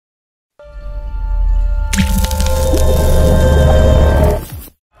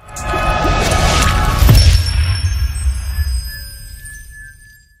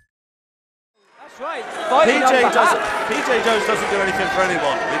for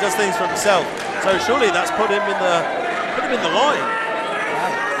anyone. He does things for himself. So surely that's put him in the line.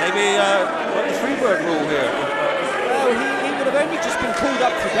 Maybe the Freebird rule here. Well, he would have only just been called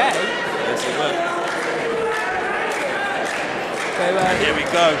up today. Yes, he would. So here we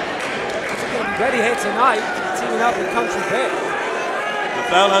go. He's going to be ready here tonight, teaming up with Country Big. The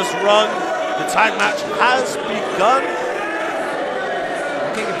bell has rung. The tag match has begun.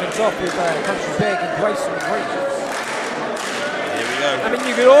 Kicking things off with Country Big and Grayson Reeves. Here we go. I mean,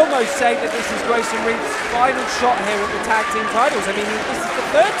 you could almost say that this is Grayson Reeves' final shot here at the tag team titles. I mean, this is the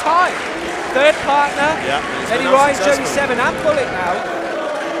third time. Third partner. Yeah, Eddie Ryan, Joey 7 and Bullit now.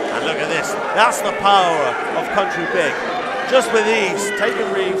 And look at this. That's the power of Country Big. Just with ease, taking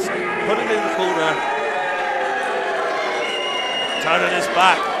Reeves, putting him in the corner, turning his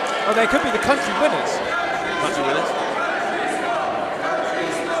back. Oh, they could be the country winners. Country winners.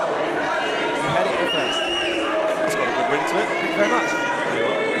 You had it first. It's got a good ring to it. Thank you very much.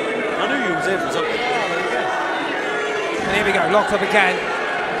 I knew you was in for something. Oh, there you go. And here we go, locked up again.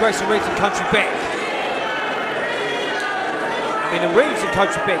 Grayson Reeves and Country Big. I mean, and Reeves and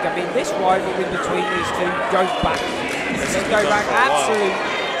Country Big, I mean, this rivalry between these two goes back. They go back absolutely.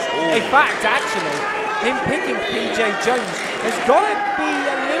 In fact, actually, him picking PJ Jones has got to be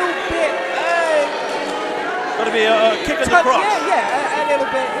a little bit. Got to be a kick in the crotch. Yeah, a little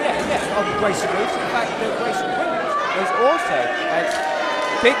bit. Yeah, on Grayson Reeves. In fact, Grayson Reeves has also had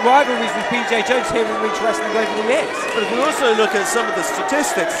big rivalries with PJ Jones here in Reach Wrestling over the years. But if we also look at some of the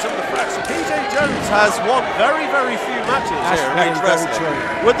statistics, some of the facts, PJ Jones has won very, very few matches here in Reach Wrestling.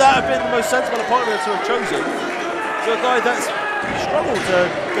 Would that have been the most sensible opponent to have chosen? So a guy that's struggled to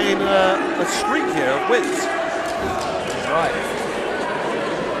gain a streak here of wins. That's right.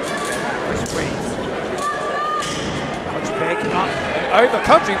 Grayson Reeves. Country Big up and over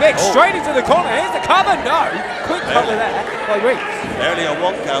Country Big, straight into the corner. Here's the cover. No, quick cover there by Reeves. Barely a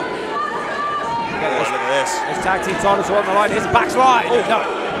 1 count. Look at this. His tag team titles are on the line. Here's the backslide. Oh no.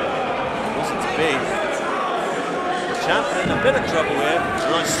 Wasn't to be. The champ in a bit of trouble here. A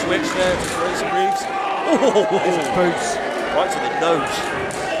nice switch there to Grayson Reeves. Oh, boots. Right to the nose.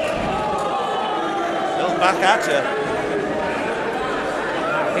 Little back at you.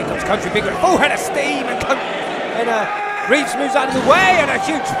 Here comes Country Big with a full head of steam, and Reeves moves out of the way, and a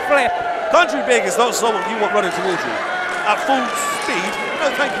huge flip. Country Big is not someone you want running towards you at full speed.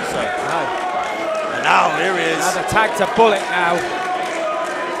 No, thank you, sir. No. And now here he is. Another tag to Bullit now.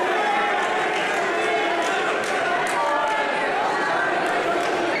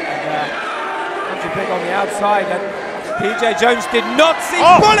 Big on the outside, and PJ Jones did not see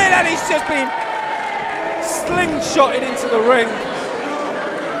Bullit, and he's just been slingshotted into the ring.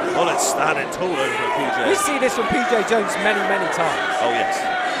 Bullit standing tall over PJ. We see this from PJ Jones many, many times. Oh yes.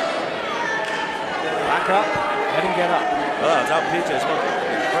 Back up, let him get up. Oh, now PJ's got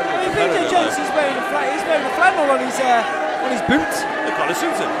incredible. PJ Jones, he's wearing a flannel on his boots. It kind of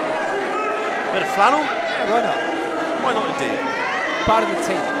suits him. Bit of flannel? Yeah, why not? Why not indeed? Part of the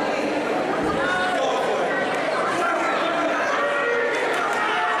team.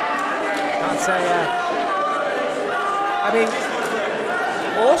 So, I mean,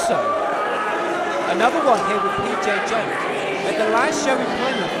 also, another one here with PJ Jones. At the last show in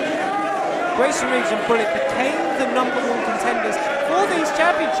Plymouth, Grayson Reeves and Bullit became the #1 contenders for these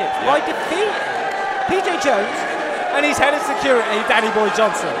championships by defeating PJ Jones and his head of security, Danny Boy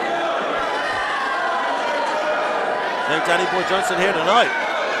Johnson. No Danny Boy Johnson here tonight.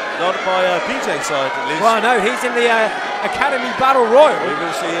 Not by PJ's side, at least. Well, no, he's in the Academy Battle Royal. We're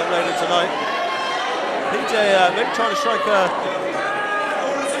going to see him later tonight. PJ maybe trying to strike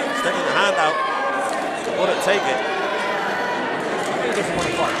sticking the hand out. Would it take it? He doesn't want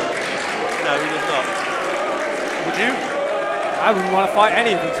to fight. No, he does not. Would you? I wouldn't want to fight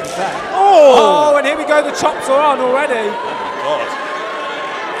any of them, to be fair. Oh! Oh, and here we go, the chops are on already. Oh my God.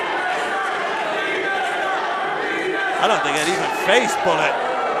 I don't think it even faced Bullit.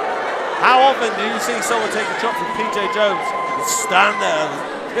 How often do you see someone take a chop from PJ Jones and stand there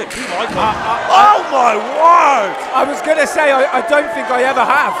and keep eye contact? Oh my word! I was going to say, I don't think I ever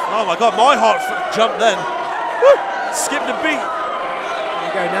have. Oh my God, my heart jumped then. Woo! Skipped a beat. Here we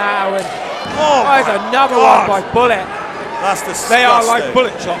go now, and there's another one by Bullit. That's disgusting. They are like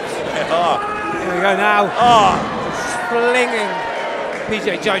bullet chops. They are. Here we go now. Oh. Flinging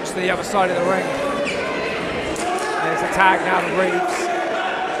PJ Jones to the other side of the ring. There's a tag now to Reeves.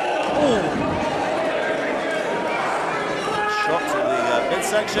 Ooh. Shot to the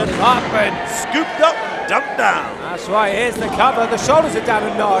midsection. Up and scooped up, dumped down. That's right, here's the cover. The shoulders are down,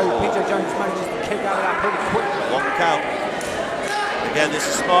 and no, PJ Jones manages to kick out of that pretty quickly. 1 count. Again, this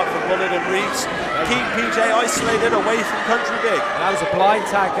is smart from Bullit and Reeves. Keep PJ isolated away from Country Big. That was a blind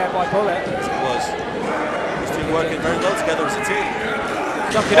tag there by Bullit. Yes, it was. These two working very well together as a team.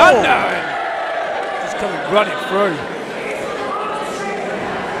 Jumping under and just coming running through.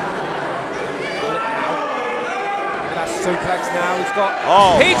 That's suplex now. He's got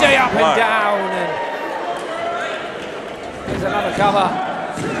PJ up and down, and there's another cover.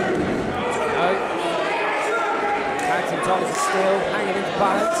 No. Tag team titles are still hanging into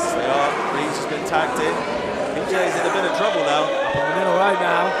balance. They are. Reeves has been tagged in. PJ's in a bit of trouble now. Up on the middle road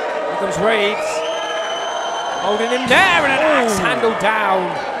now. Here comes Reeves. Holding him there, and an axe handle down.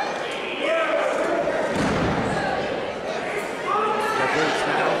 Reeves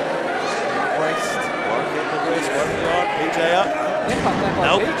now. Wrist. Working the wrist, working the arm. PJ up. Nip up there by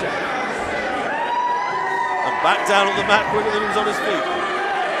PJ. And back down on the mat quicker than he was on his feet.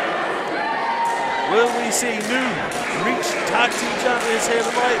 Will we see new Reach Tag Team Champions here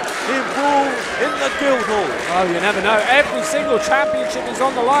tonight in Brawl in the Guildhall? Oh, you never know. Every single championship is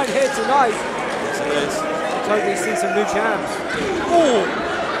on the line here tonight. Yes, it is. Totally see some new champs. Oh!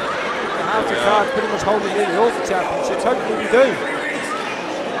 The House of Cards pretty much holding nearly all the championships. Hopefully we do.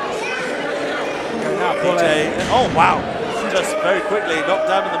 Now, PJ. Oh, wow. Just very quickly knocked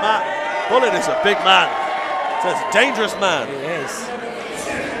down to the mat. Bullit is a big man. That's a dangerous man. He is.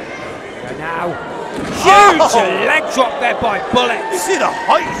 And now, huge leg drop there by Bullit. You see the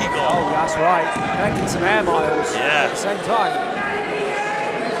height he got? Oh, that's right. Collecting some air miles at the same time.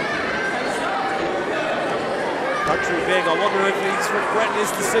 Country Big, I wonder if he's regretting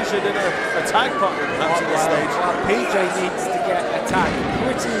his decision in a tag partner perhaps at this stage. Well, PJ needs to get a tag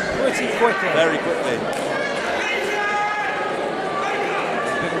pretty quickly. Very quickly.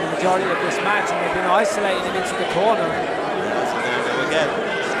 They've been in the majority of this match and they've been isolating him into the corner. That's it now again.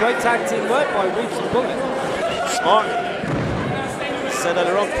 Great tag team work by Reeves and Bullit. Smart. Said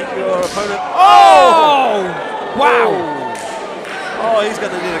earlier on, keep your opponent. Oh! Wow! Oh, he's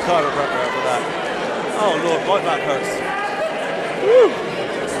going to need a chiropractor after that. Oh Lord, my back hurts. Woo!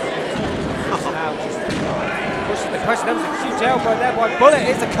 Now just pushing the question. That was a huge elbow there by Bullit.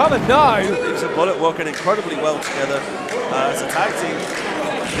 It's a cover, no! Reeves and Bullit working incredibly well together as a tag team.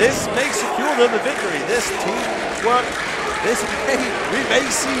 This may secure them the victory. This team work. We may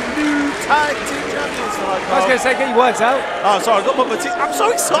see new tag team champions tonight. I was going to say, get your words out. Oh, sorry, I got my team. I'm so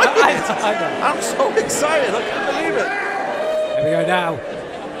excited. I know. I'm so excited. I can't believe it. Here we go now.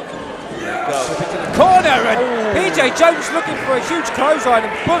 Go. Slip into the corner, and PJ Jones looking for a huge clothesline,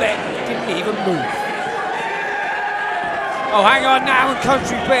 and Bullit didn't even move. Oh, hang on now, and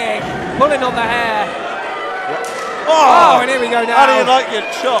Country Big pulling on the hair. Oh, and here we go now. How do you like your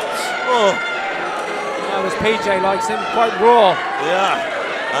chops? Oh. That was PJ likes him, quite raw. Yeah,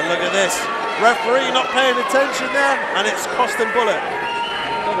 and look at this. Referee not paying attention there, and it's costing Bullit.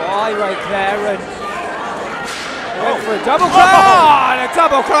 Double eye rake there, and went for a double and a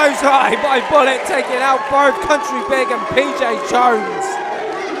double clothesline by Bullit, taking out both Country Big and PJ Jones.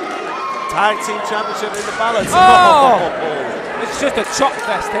 Tag team championship in the balance. Oh! It's just a chop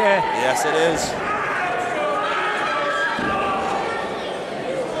fest here. Yes, it is.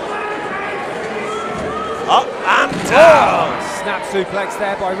 Up and down. Snap suplex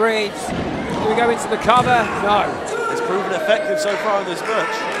there by Reeves. Do we go into the cover? No. It's proven effective so far in this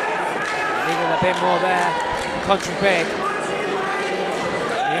match. Needed a bit more there. Country Big.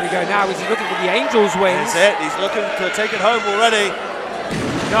 Here we go now. He's looking for the Angel's wings. That's it. He's looking to take it home already.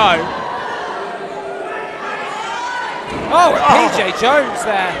 No. Oh, PJ Jones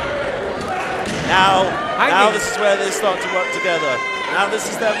there. Now this is where they start to work together. Now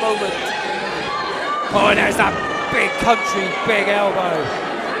this is their moment. Oh, and there's that big Country Big elbow.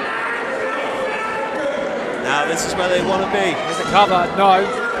 Now this is where they want to be. There's a cover, no.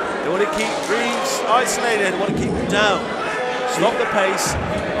 They want to keep Reeves isolated, they want to keep him down. Stop the pace.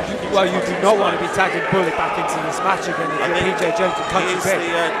 Well, you do not want to be tagging Bullit back into this match again if you're PJ Jones and Country Big.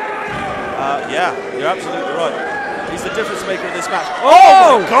 Yeah, you're absolutely right. He's the difference maker in this match.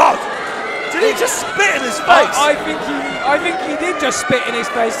 Oh my God! Did he just spit in his face? I think he did just spit in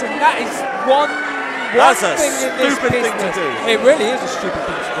his face, and that is one That's a thing in this stupid thing business. to do. It really is a stupid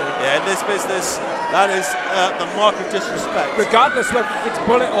thing to do. Yeah, in this business, that is the mark of disrespect. Regardless whether it's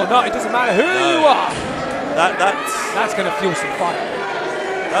Bullit or not, it doesn't matter who you are. That's going to fuel some fire.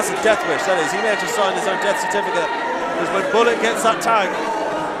 That's a death wish, that is. He may have just signed his own death certificate. Because when Bullit gets that tag,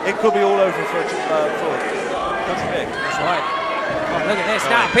 it could be all over for Country Big. That's right. Oh, look at this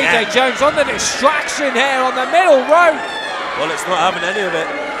now. PJ Jones on the distraction here on the middle road. Well, it's not having any of it.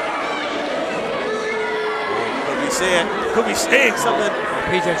 Could be seeing something.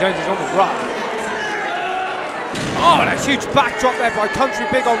 PJ Jones is on the run. Oh, and a huge backdrop there by Country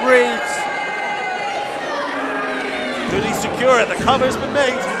Big on Reeves. Could he secure it? The cover's been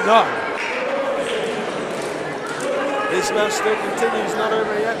made. No. This match still continues, not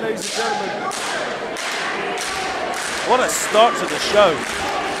over yet, ladies and gentlemen. What a start to the show.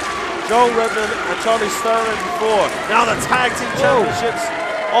 Joel Redmond and Charlie Sterling before. Now the tag team championships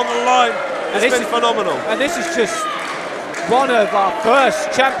on the line. It's been phenomenal. And this is just one of our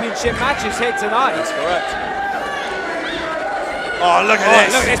first championship matches here tonight. That's correct. Oh, look at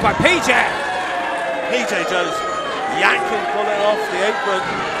this. Look at this by PJ. PJ Jones yanking Bullit off the apron.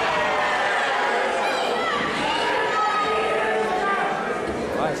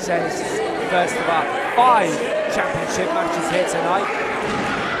 Like I say, this is the first of our 5 championship matches here tonight.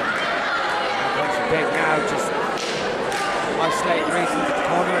 Big now, just isolating Reeves into the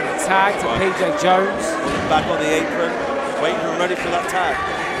corner and a tag to PJ Jones. Back on the apron, waiting and ready for that tag.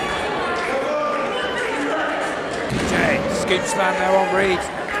 PJ, scoop slam there on Reeves.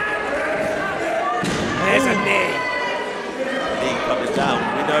 And there's a knee. Knee coming down.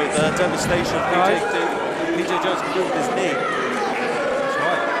 We know the devastation PJ Jones can do with his knee. That's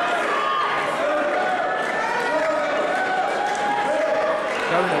right.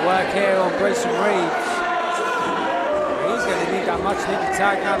 Going to work here on Grayson Reeves. He's going to need that much needed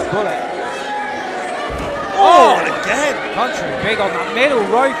tag now, the Bullet. Oh, and again! Country Big on that middle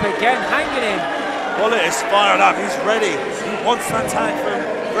rope again, hanging in. Bullet is fired up, he's ready. He wants that tag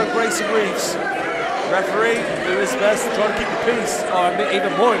from Grayson Reeves. Referee, do his best to try to keep the peace. Oh,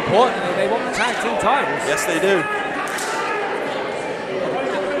 even more importantly, they want the tag team titles. Yes, they do.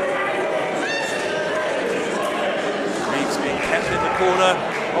 Reeves being kept in the corner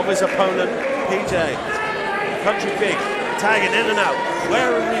of his opponent, PJ. Country Big tagging in and out.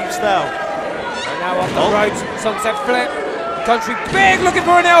 Where are Reeves now? And now off the ropes, sunset flip. Country Big looking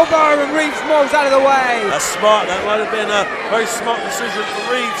for an elbow, and Reeves moves out of the way. That's smart. That might have been a very smart decision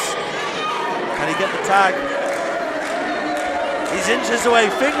for Reeves. Can he get the tag? He's inches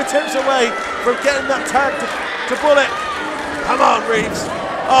away, fingertips away from getting that tag to Bullit. Come on, Reeves.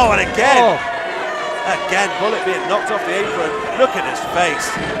 Oh, and again. Again, Bullit being knocked off the apron. Look at his face.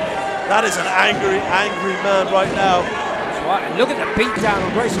 That is an angry, angry man right now. That's right, and look at the beat down on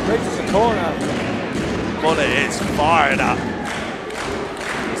Grayson Reeves in the corner. Bullit is fired up.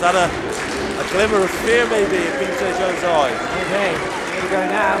 Is that a glimmer of fear maybe in PJ Jones' eye? Okay, here we go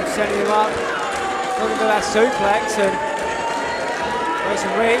now, setting him up. Looking for that suplex, and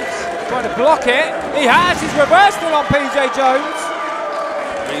Grayson Reeves trying to block it. He has, he's reversed it on PJ Jones.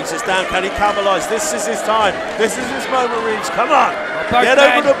 Reeves is down, can he capitalise? This is his time. This is his moment, Reeves. Come on, get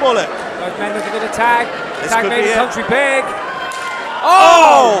over the Bullet. Both men looking at the tag. This tag made Country Big.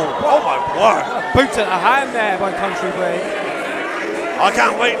 Oh my word. Boot at the hand there by Country Big. I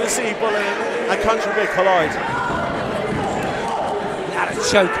can't wait to see Bullit and Country Big collide. Now a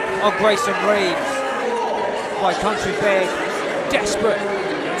choke on Grayson Reeves by Country Big. Desperate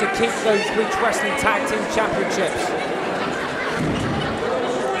to keep those Reach Wrestling Tag Team Championships.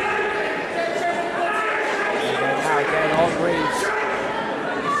 And now again on Reeves.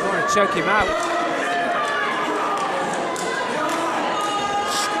 Trying to choke him out.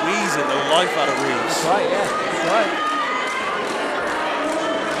 Squeezing the life out of Reeves. That's right, yeah, that's right.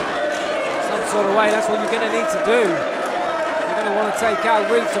 Some sort of way, that's what you're going to need to do. You're going to want to take out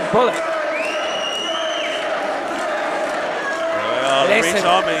Reeves and Bullit. The Reach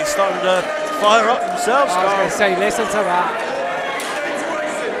Army is starting to fire up themselves. I was going to say, listen to that.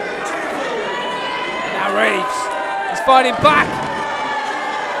 Now Reeves is fighting back.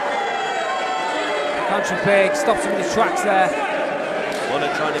 Country Big stops him in his tracks there.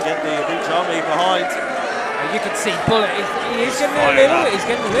 Bullit trying to get the Reach Army behind. And you can see Bullit, he's getting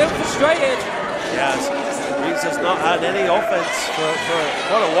a little frustrated. Yes, Reeves has not had any offense for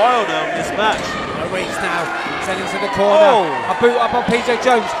quite a while now in this match. Reeves now sending to the corner. A boot up on PJ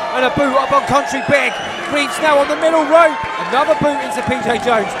Jones and a boot up on Country Big. Reeves now on the middle rope. Another boot into PJ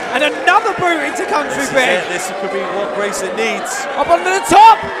Jones and another boot into Country Big. This could be what Grayson needs. Up onto the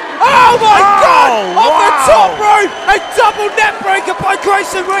top. Oh my God! Off the top rope, a double net breaker by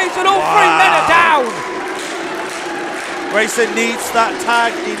Grayson Reeves, and all 3 men are down. Grayson needs that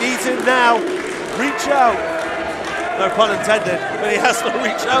tag. He needs it now. Reach out. No pun intended, but he has to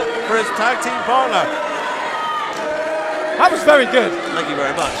reach out for his tag team partner. That was very good. Thank you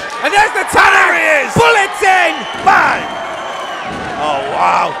very much. And there's the tag! There he is! Bullet's in! Bang! Oh,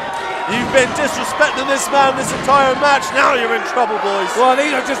 wow. You've been disrespecting this man this entire match. Now you're in trouble, boys. Well,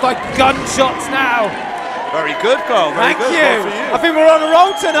 these are just like gunshots now. Very good, Carl. Very good. Thank you. I think we're on a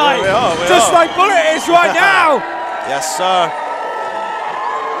roll tonight. Yeah, we are. Just like Bullit is right now. Yes, sir.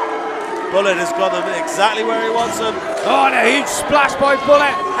 Bullit has got them exactly where he wants them. Oh, and a huge splash by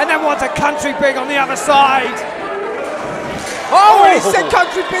Bullit, and then wants a country big on the other side. Oh, and he sent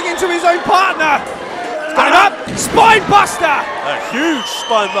country big into his own partner. Got him up, spine buster. A huge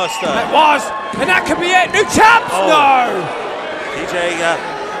spine buster. That was, and that could be it. New champs, no. PJ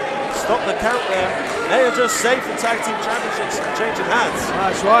stopped the count there. They have just saved the tag team championships from changing hands.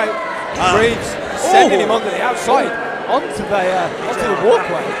 That's right. Reeves sending him onto the outside, onto the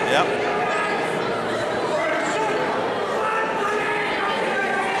walkway. Yep.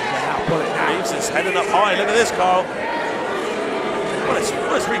 Reeves is heading up high. Look at this, Carl. What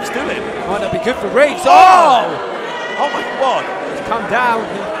is Reeves doing? Might not be good for Reeves. Oh! Oh my God! He's come down.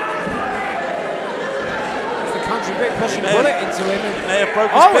 It's the country big pushing Bullit into him. He may have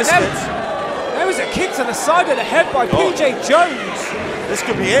broken his biscuits. There was a kick to the side of the head by PJ Jones. This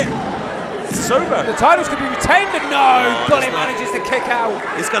could be it. It's over. The titles could be retained, and no! Bullit manages to kick out.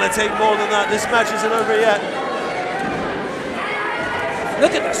 It's going to take more than that. This match isn't over yet.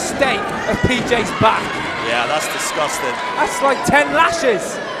 Look at the state of PJ's back. Yeah, that's disgusting. That's like 10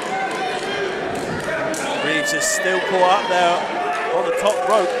 lashes. Reeves is still caught up there on the top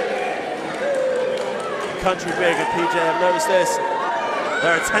rope. Country Big and PJ have noticed this.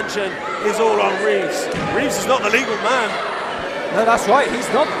 Their attention is all on Reeves. Reeves is not the legal man. No, that's right. He's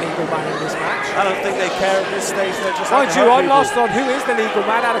not the legal man in this match. I don't think they care at this stage. They're just mind you, I'm lost on who is the legal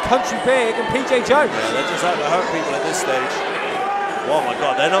man out of Country Big and PJ Jones. Yeah, they're just out to hurt people at this stage. Oh my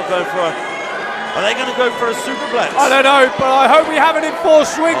God, they're not going for a... Are they going to go for a superplex? I don't know, but I hope we have it in full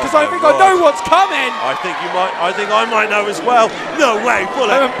swing because I think I know what's coming. I think you might. I think I might know as well. No way,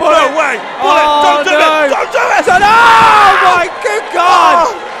 Bullit. Bullit. No way, Bullit. Don't do it. Don't do it. Oh my good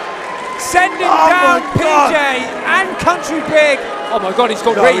God! Sending down PJ and Country Big. Oh my God, he's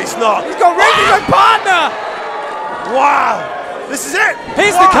got Reeves. He's not. He's got Reeves, his own partner. Wow, this is it.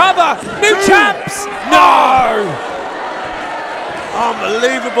 Here's the cover. New champs. No.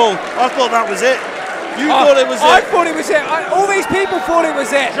 Unbelievable. I thought that was it. You thought it was it. I thought it was it. All these people thought it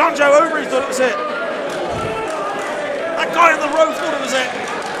was it. John Joe Overy thought it was it. That guy in the row thought it was it.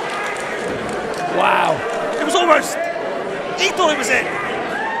 Wow. It was almost. He thought it was it.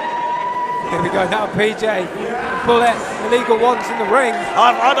 Here we go now, PJ. Bullit, the legal ones in the ring.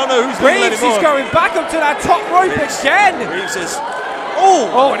 I don't know who's legal anymore. Reeves is going back up to that top rope again. Reeves is...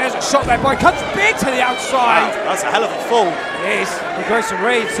 Oh, and there's a shot there by Country Big to the outside. Wow, that's a hell of a fall. It is. For Grayson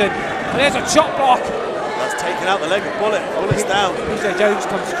Reeves, and there's a chop block. That's taking out the leg of Bullit. Bullit's down. PJ Jones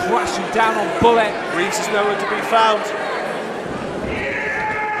comes crashing down on Bullit. Reeves is nowhere to be found.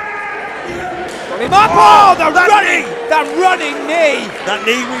 Got him up. Oh, the running knee. That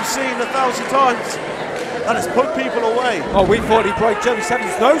knee we've seen 1,000 times. That has put people away. Oh, we thought he'd break Joey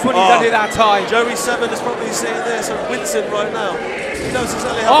 7's nose when he done it that time. Joey 7 is probably seeing this and wincing right now. He knows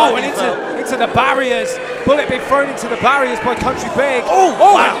exactly how and into the barriers. Bullit being thrown into the barriers by Country Big. Oh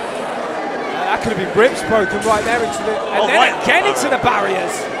wow. That could have been ribs broken right there into the... And then again into the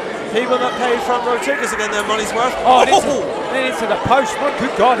barriers. People that pay front row tickets are getting their money's worth. And then into the post. My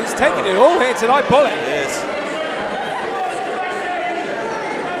good God, he's taking it all here tonight, Bullit. He is.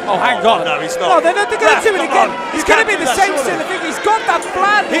 Oh, hang on. No, he's not. Oh, they're going to do it again. He's going to be the same silly thing. He's got that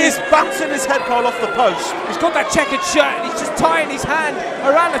flag. He is bouncing his head Carl off the post. He's got that checkered shirt and he's just tying his hand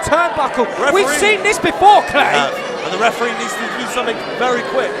around the turnbuckle. Referee. We've seen this before, Clay. And the referee needs to do something very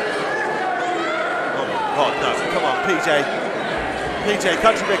quick. Oh my God, no. Come on, PJ. PJ,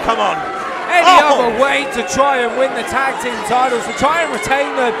 Country Big, come on. Any other way to try and win the tag team titles, to try and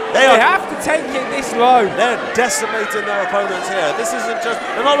retain them, they have to take it this low. They're decimating their opponents here. This isn't just,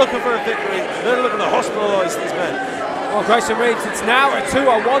 they're not looking for a victory, they're looking to hospitalise these men. Well, Grayson Reeves, it's now a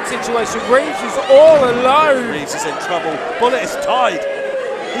 2-on-1 situation. Reeves is all alone. Reeves is in trouble. Bullit is tied.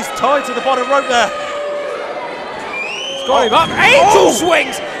 He's tied to the bottom rope there. He's got him up. Angel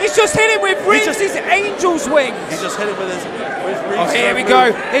swings! He's just hit him with Reeves' angel swings. He just hit him with his... here we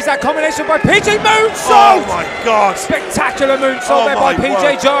go. Here's that combination by PJ Moonsault. Oh my God. Spectacular moonsault there by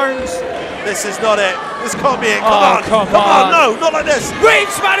PJ Jones. This is not it. This can't be it. Come on. No, not like this.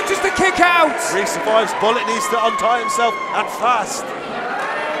 Reeves manages to kick out. Reeves survives. Bullit needs to untie himself and fast.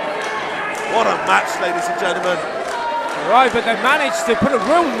 What a match, ladies and gentlemen. Right, but they managed to put a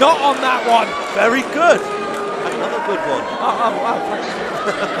real knot on that one. Very good. Another good one.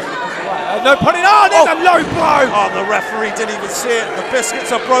 No putting on, there's a low blow. Oh, the referee didn't even see it. The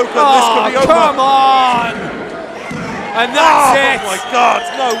biscuits are broken. This could be over. Come on. And that's it. Oh my God,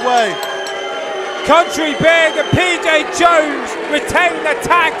 no way. Country Big and PJ Jones retain the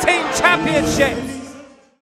tag team championship.